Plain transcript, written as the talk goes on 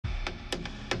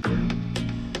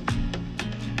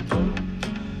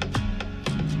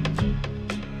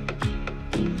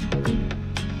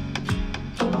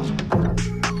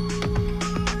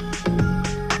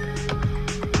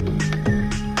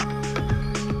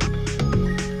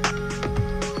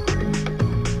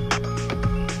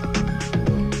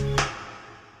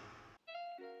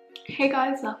Hey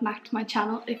guys, welcome back to my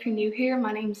channel. If you're new here,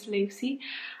 my name's Lucy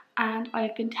and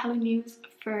I've been telling you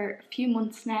for a few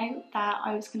months now that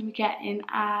I was going to be getting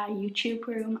a YouTube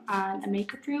room and a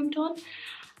makeup room done,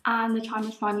 and the time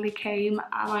has finally came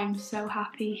and I'm so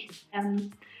happy.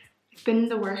 It's been in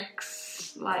the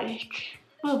works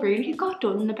really it got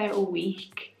done in about a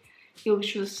week. It was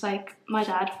just like my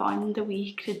dad finding the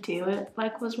week to do it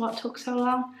was what took so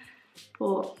long,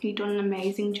 but he done an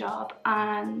amazing job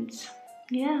and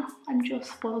yeah, I'm just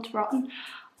spoiled rotten.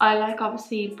 I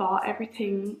obviously bought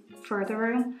everything for the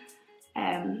room,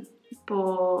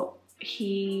 but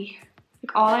he,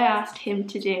 all I asked him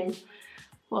to do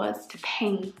was to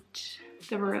paint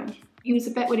the room. He was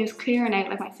when he was clearing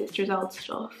out my sister's old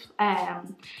stuff,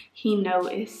 he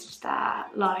noticed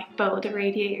that both of the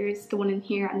radiators, the one in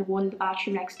here and the one in the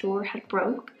bathroom next door, had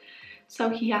broke. So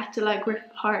he had to rip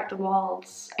apart the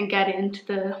walls and get into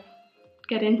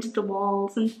the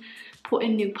walls and put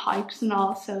in new pipes and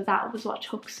all, so that was what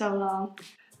took so long.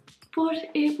 But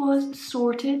it was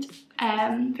sorted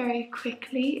very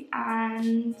quickly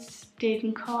and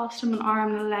didn't cost him an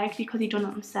arm and a leg because he done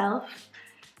it himself,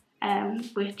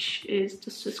 which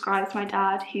just describes my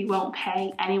dad. He won't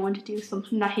pay anyone to do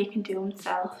something that he can do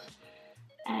himself.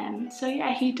 So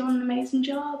yeah, he done an amazing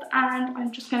job, and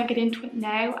I'm just gonna get into it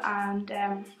now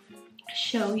and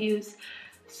show you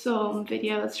some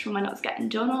videos from when it was getting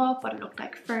done up, what it looked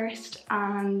like first,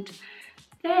 and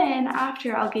then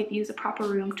after I'll give you a proper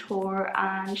room tour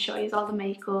and show you all the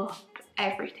makeup,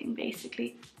 everything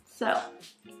basically. So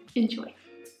enjoy.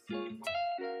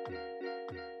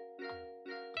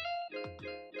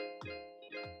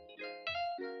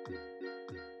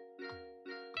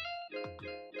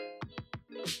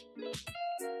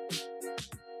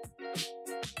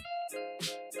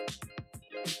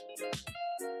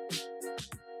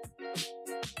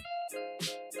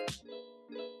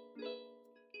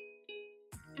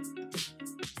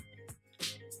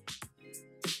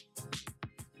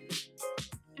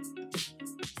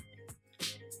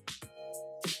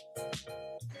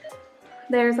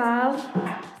 There's Al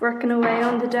working away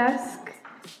on the desk.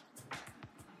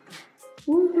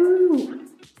 Woohoo!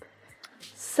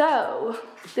 So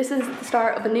this is the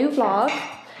start of a new vlog,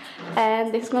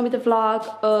 and this is going to be the vlog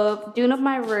of doing up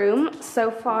my room.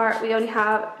 So far we only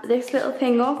have this little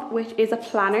thing up, which is a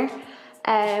planner.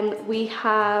 We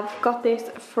have got this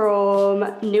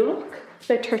from New Look,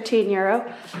 about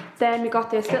 €13. Then we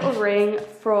got this little ring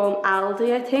from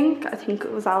Aldi, I think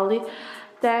it was Aldi.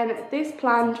 Then this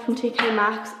plant from TK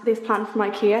Maxx, this plant from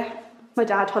Ikea. My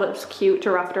dad thought it was cute to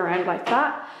wrap it around like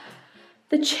that.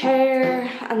 The chair,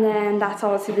 and then that's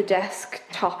obviously the desk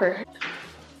topper.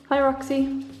 Hi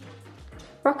Roxy.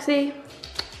 Roxy.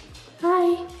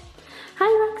 Hi.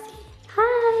 Hi Roxy.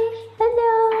 Hi.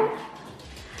 Hello.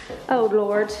 Oh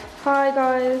Lord. Hi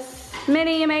guys.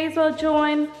 Minnie, you may as well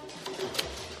join.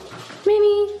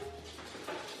 Minnie.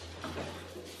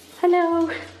 Hello.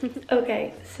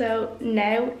 Okay, so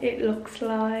now it looks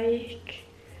like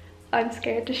I'm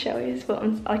scared to show you, but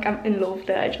I'm in love with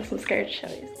it. I'm scared to show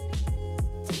you.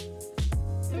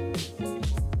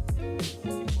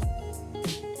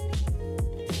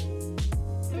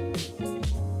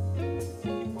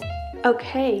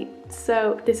 Okay,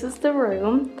 so this is the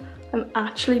room. I'm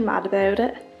actually mad about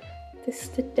it. This is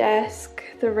the desk,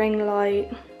 the ring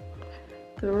light,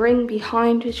 the ring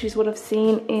behind, which you would have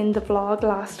seen in the vlog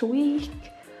last week.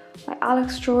 My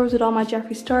Alex drawers with all my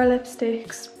Jeffree Star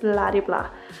lipsticks, blah de blah.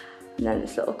 And then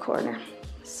this little corner.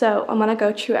 So I'm gonna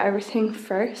go through everything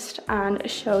first and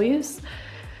show you.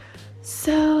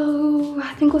 So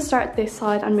I think we'll start this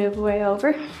side and move away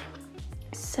over.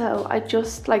 So I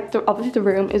just obviously the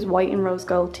room is white and rose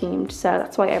gold themed, so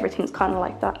that's why everything's kind of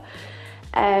like that.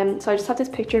 So I just have this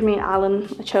picture of me and Alan.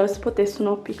 I chose to put this one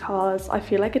up because I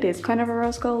feel like it is kind of a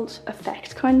rose gold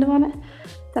effect kind of on it.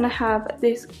 Then I have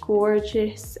this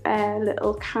gorgeous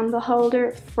little candle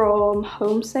holder from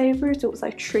Home Savers. It was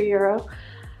like €3.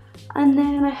 And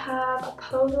then I have a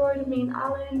Polaroid of me and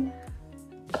Alan,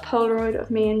 a Polaroid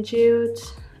of me and Jude.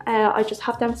 I just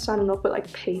have them standing up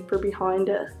with paper behind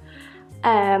it.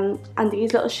 And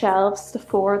these little shelves, the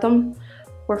 4 of them,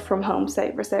 were from Home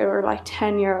Savers. They were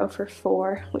 €10 for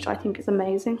 4, which I think is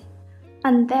amazing.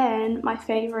 And then my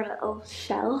favourite little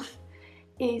shelf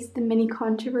is the Mini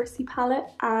Controversy palette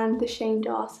and the Shane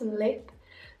Dawson lip,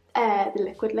 the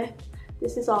liquid lip.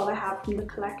 This is all I have from the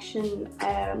collection,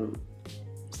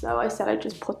 so I said I'd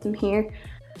just put them here.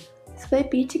 So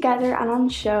they'd be together and on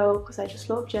show because I just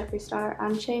love Jeffree Star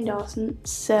and Shane Dawson.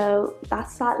 So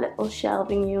that's that little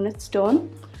shelving unit's done.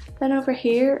 Then over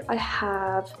here I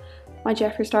have my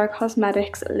Jeffree Star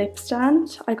Cosmetics lip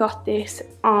stand. I got this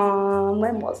on,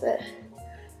 when was it?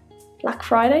 Black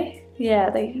Friday. Yeah,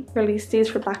 they released these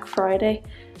for Black Friday.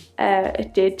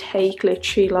 It did take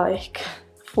literally like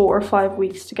 4 or 5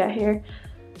 weeks to get here.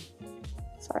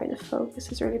 Sorry, the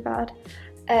focus is really bad.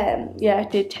 Yeah,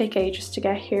 it did take ages to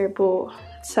get here, but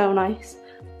it's so nice.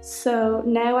 So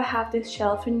now I have this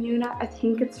shelving unit. I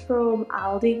think it's from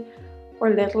Aldi or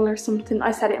Lidl or something.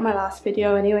 I said it in my last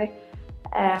video anyway.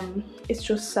 It's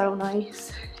just so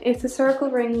nice. It's a circle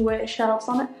ring with shelves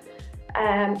on it.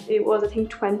 It was I think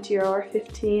 20 or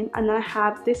 15, and then I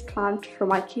have this plant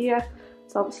from IKEA.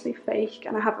 It's obviously fake,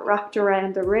 and I have it wrapped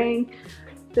around the ring.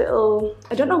 Little,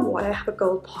 I don't know why I have a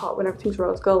gold pot when everything's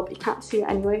rose gold, but you can't see it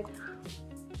anyway.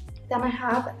 Then I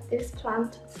have this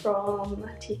plant from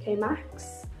TK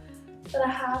Maxx that I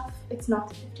have. It's not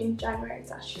the 15th January,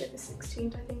 it's actually the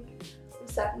 16th, I think, or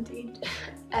 17th.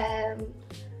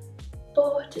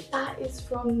 But that is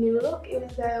from New Look. It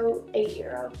was about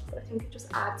 €8, but I think it just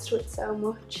adds to it so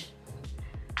much.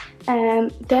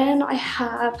 Then I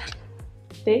have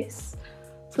this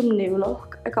from New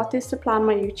Look. I got this to plan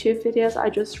my YouTube videos. I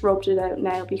just rubbed it out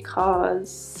now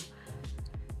because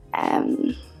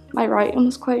my writing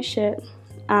was quite shit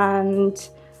and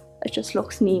it just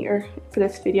looks neater for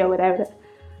this video without it.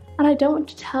 And I don't want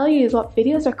to tell you what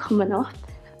videos are coming up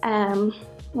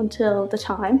until the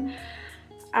time.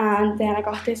 And then I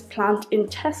got this plant in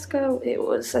Tesco. It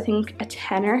was, I think, a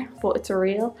tenner, but it's a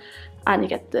real, and you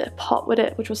get the pot with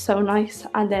it, which was so nice.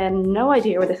 And then no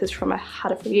idea where this is from. I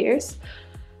had it for years.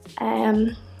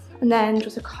 And then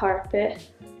just a carpet.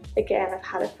 Again, I've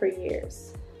had it for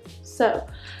years. So,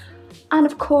 and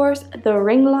of course the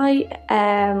ring light.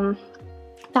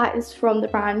 That is from the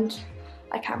brand,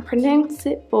 I can't pronounce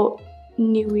it, but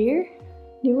Newer.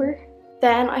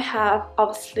 Then I have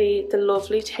obviously the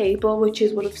lovely table, which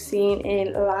is what I've seen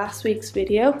in last week's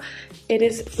video. It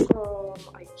is from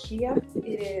IKEA.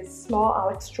 It is small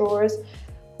Alex drawers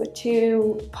with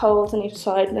 2 poles on each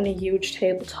side and then a huge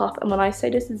tabletop. And when I say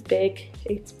this is big,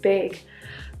 it's big.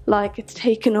 Like, it's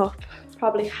taken up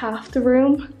probably half the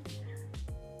room,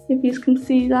 if you can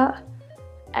see that.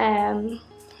 And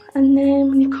then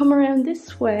when you come around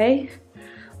this way,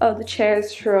 oh, the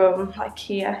chairs from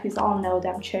IKEA, you all know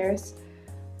them chairs.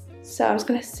 So I'm just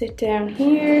gonna sit down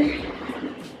here.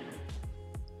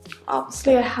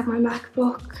 Obviously I have my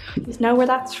MacBook, you know where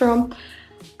that's from.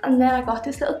 And then I got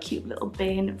this little cute little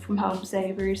bin from Home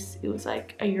Savers. It was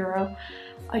like €1.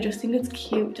 I just think it's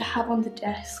cute to have on the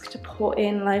desk to put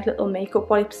in like little makeup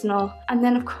wipes and all. And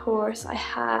then of course I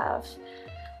have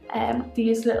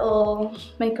these little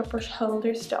makeup brush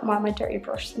holders. Don't mind my dirty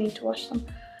brushes, I need to wash them.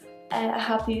 I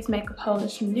have these makeup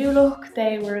holders from New Look.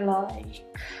 They were like,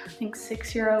 I think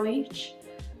 €6 each.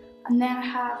 And then I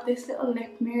have this little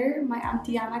lip mirror. My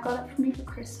Auntie Anna got it for me for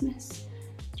Christmas.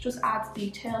 It just adds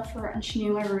detail for it, and she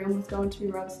knew my room was going to be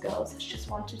rose gold, so she just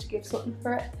wanted to give something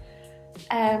for it.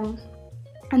 And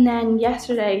then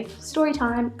yesterday, story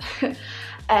time.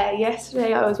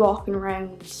 Yesterday I was walking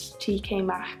around TK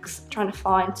Maxx trying to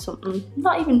find something,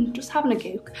 not even, just having a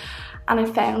gook. And I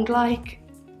found like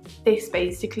this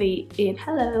basically in,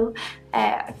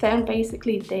 I found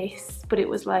basically this, but it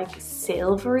was like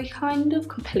silvery kind of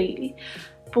completely,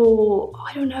 but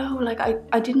I don't know, like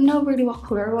I didn't know really what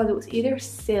colour it was. It was either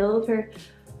silver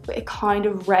with a kind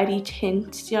of reddy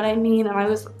tint, do you know what I mean? And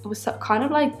it was kind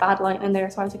of like bad light in there,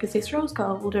 so I was like, is this rose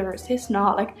gold or is this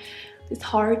not? Like, it's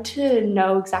hard to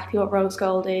know exactly what rose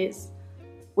gold is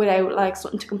without like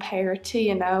something to compare it to,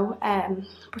 you know.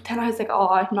 But then I was like, oh,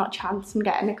 I'm not chancing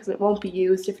getting it because it won't be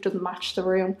used if it doesn't match the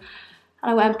room.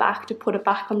 And I went back to put it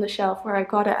back on the shelf where I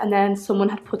got it, and then someone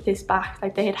had put this back,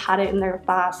 like they had it in their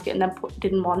basket and then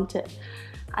didn't want it,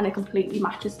 and it completely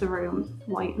matches the room,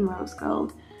 white and rose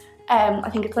gold. I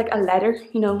think it's like a letter,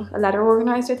 you know, a letter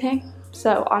organizer thing.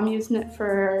 So I'm using it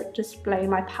for displaying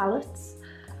my palettes.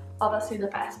 Obviously the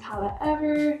best palette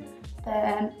ever.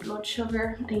 Then Blood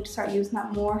Sugar, I need to start using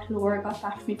that more. Laura got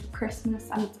that for me for Christmas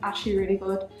and it's actually really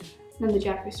good. And then the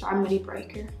Jeffree Star Mini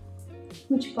Breaker,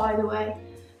 which by the way,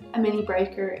 a mini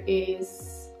breaker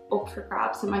is up for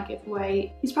grabs in my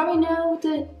giveaway. You probably know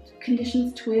the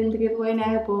conditions to win the giveaway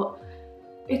now, but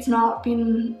it's not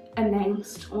been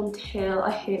announced until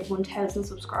I hit 1,000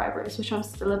 subscribers, which I'm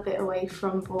still a bit away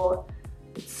from, but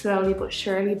it's slowly but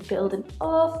surely building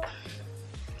up.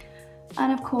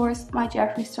 And of course my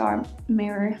Jeffree Star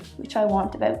mirror, which I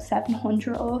want about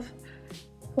 700 of.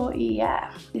 But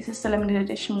yeah, this is the limited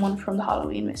edition one from the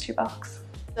Halloween mystery box.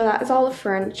 So that is all the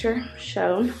furniture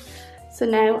shown. So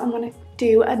now I'm gonna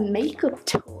do a makeup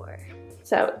tour.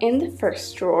 So in the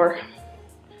first drawer,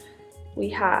 we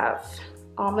have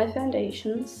all my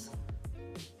foundations,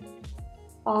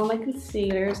 all my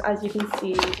concealers. As you can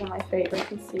see, these are my favorite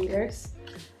concealers.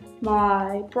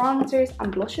 my bronzers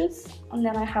and blushes, and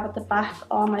then I have at the back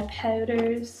all my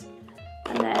powders,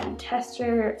 and then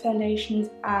tester foundations,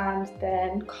 and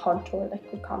then contour,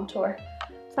 liquid contour.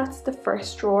 So that's the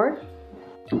first drawer.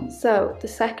 So the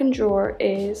second drawer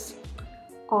is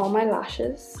all my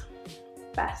lashes.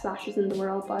 Best lashes in the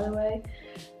world, by the way.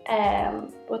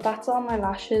 But that's all my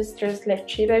lashes. There's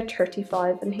literally about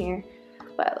 35 in here.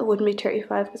 Well, it wouldn't be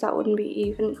 35 because that wouldn't be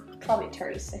even, probably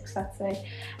 36, let's say.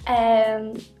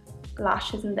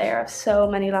 Lashes in there. I have so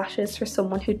many lashes for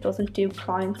someone who doesn't do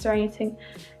clients or anything.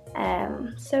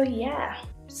 So yeah.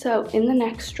 So in the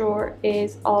next drawer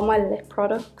is all my lip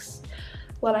products.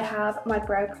 Well, I have my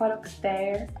brow products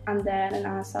there, and then an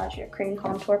Anastasia cream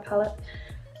contour palette.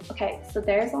 Okay, so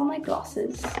there's all my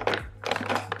glosses.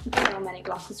 So many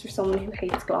glosses for someone who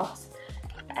hates gloss.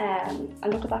 And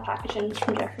look at that packaging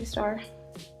from Jeffree Star.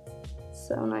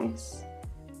 So nice.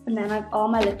 And then I have all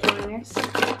my lip liners.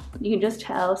 You can just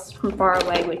tell from far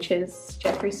away which is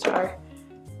Jeffree Star.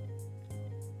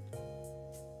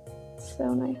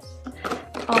 So nice.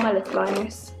 All my lip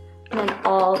liners. And then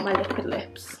all my liquid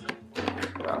lips.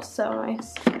 They're all so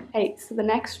nice. Okay, so the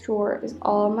next drawer is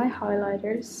all my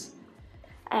highlighters.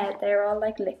 They're all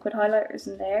like liquid highlighters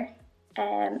in there.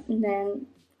 And then,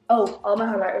 oh, all my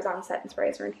highlighters and setting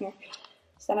sprays are in here.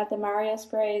 So then I have the Mario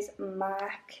sprays,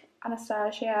 MAC,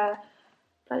 Anastasia,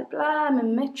 blah blah,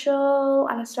 Mitchell,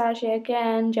 Anastasia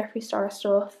again, Jeffree Star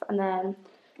stuff, and then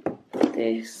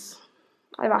this.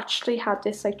 I've actually had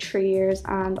this like 3 years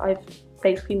and I've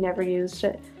basically never used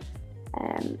it.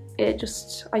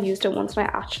 I used it once and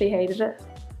I actually hated it,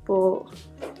 but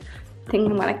I think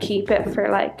I'm gonna keep it for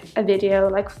like a video,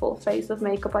 like full face of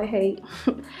makeup I hate.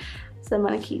 So I'm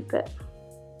gonna keep it,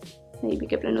 maybe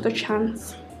give it another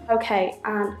chance. Okay,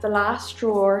 and the last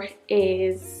drawer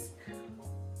is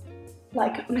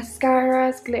like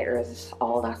mascaras, glitters,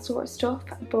 all that sort of stuff.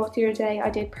 But the other day I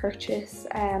did purchase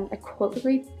a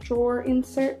cutlery drawer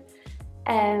insert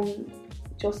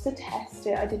just to test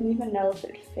it. I didn't even know if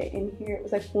it would fit in here. It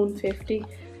was like $150,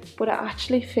 but it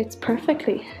actually fits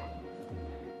perfectly.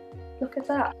 Look at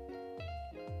that.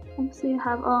 Obviously I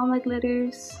have all my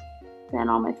glitters, then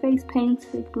all my face paints,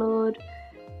 Fake Blood,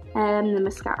 the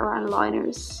mascara and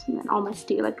liners, and then all my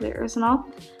Stila glitters and all.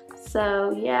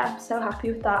 So yeah, I'm so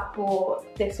happy with that,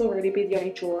 but this will really be the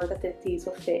only drawer that these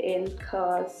will fit in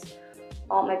because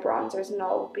all my bronzers and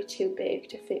all will be too big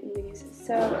to fit in these.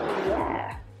 So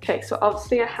yeah. Okay, so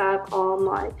obviously I have all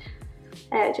my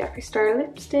Jeffree Star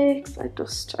lipsticks.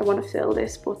 I want to fill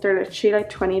this, but they're literally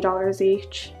like $20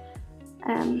 each.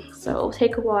 So it'll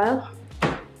take a while.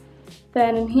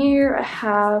 Then in here I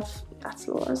have, that's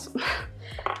Laura's.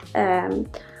 I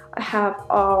have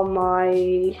all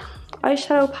my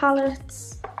eyeshadow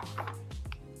palettes.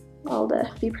 All the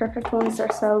Be Perfect ones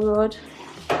are so good.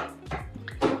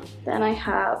 Then I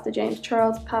have the James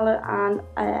Charles palette and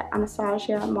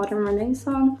Anastasia Modern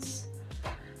Renaissance.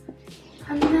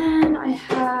 And then I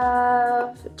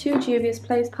have 2 Juvia's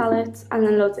Place palettes and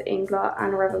then loads of Inglot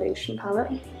and a Revolution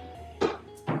palette.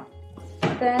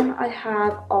 Then I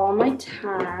have all my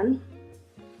tan.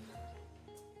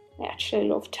 I actually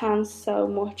love tan so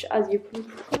much, as you can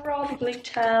probably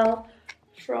tell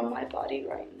from my body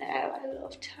right now. I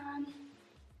love tan.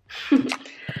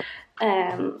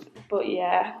 But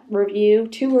yeah,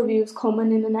 2 reviews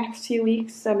coming in the next few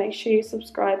weeks, so make sure you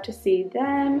subscribe to see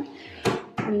them.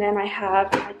 And then I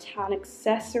have my tan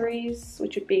accessories,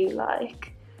 which would be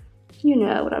like, you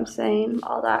know what I'm saying,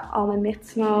 all my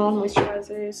mitts and all,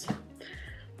 moisturizers.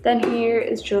 Then here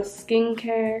is just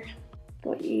skincare.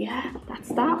 But yeah, that's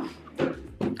that.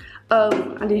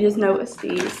 Oh, and you just notice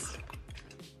these.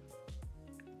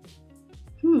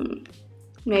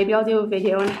 Maybe I'll do a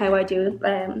video on how I do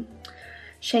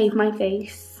shave my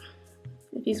face.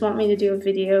 If you want me to do a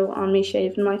video on me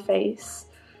shaving my face,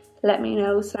 let me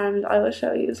know and I will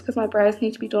show you, because my brows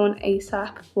need to be done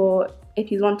ASAP. But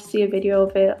if you want to see a video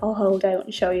of it, I'll hold out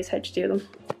and show you how to do them.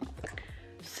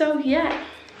 So yeah,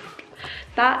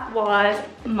 that was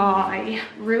my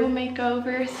room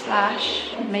makeover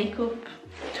 / makeup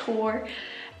tour.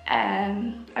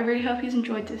 I really hope you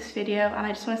enjoyed this video, and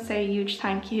I just want to say a huge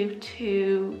thank you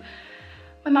to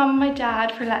my mum and my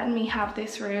dad for letting me have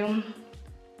this room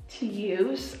to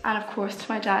use, and of course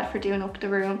to my dad for doing up the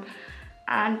room,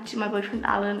 and to my boyfriend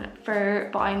Alan for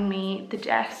buying me the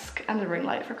desk and the ring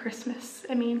light for Christmas.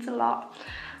 It means a lot,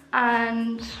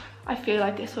 and I feel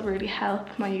like this will really help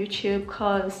my YouTube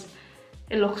because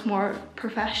it looks more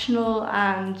professional,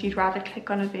 and you'd rather click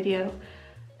on a video.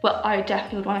 Well, I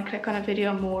definitely would want to click on a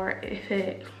video more if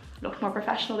it looked more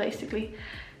professional, basically.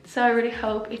 So I really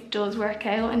hope it does work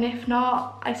out, and if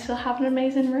not, I still have an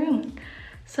amazing room.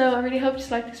 So I really hope you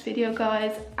liked this video,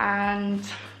 guys, and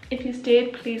if you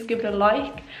did, please give it a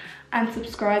like and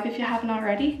subscribe if you haven't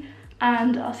already,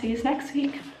 and I'll see you next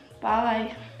week.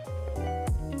 Bye.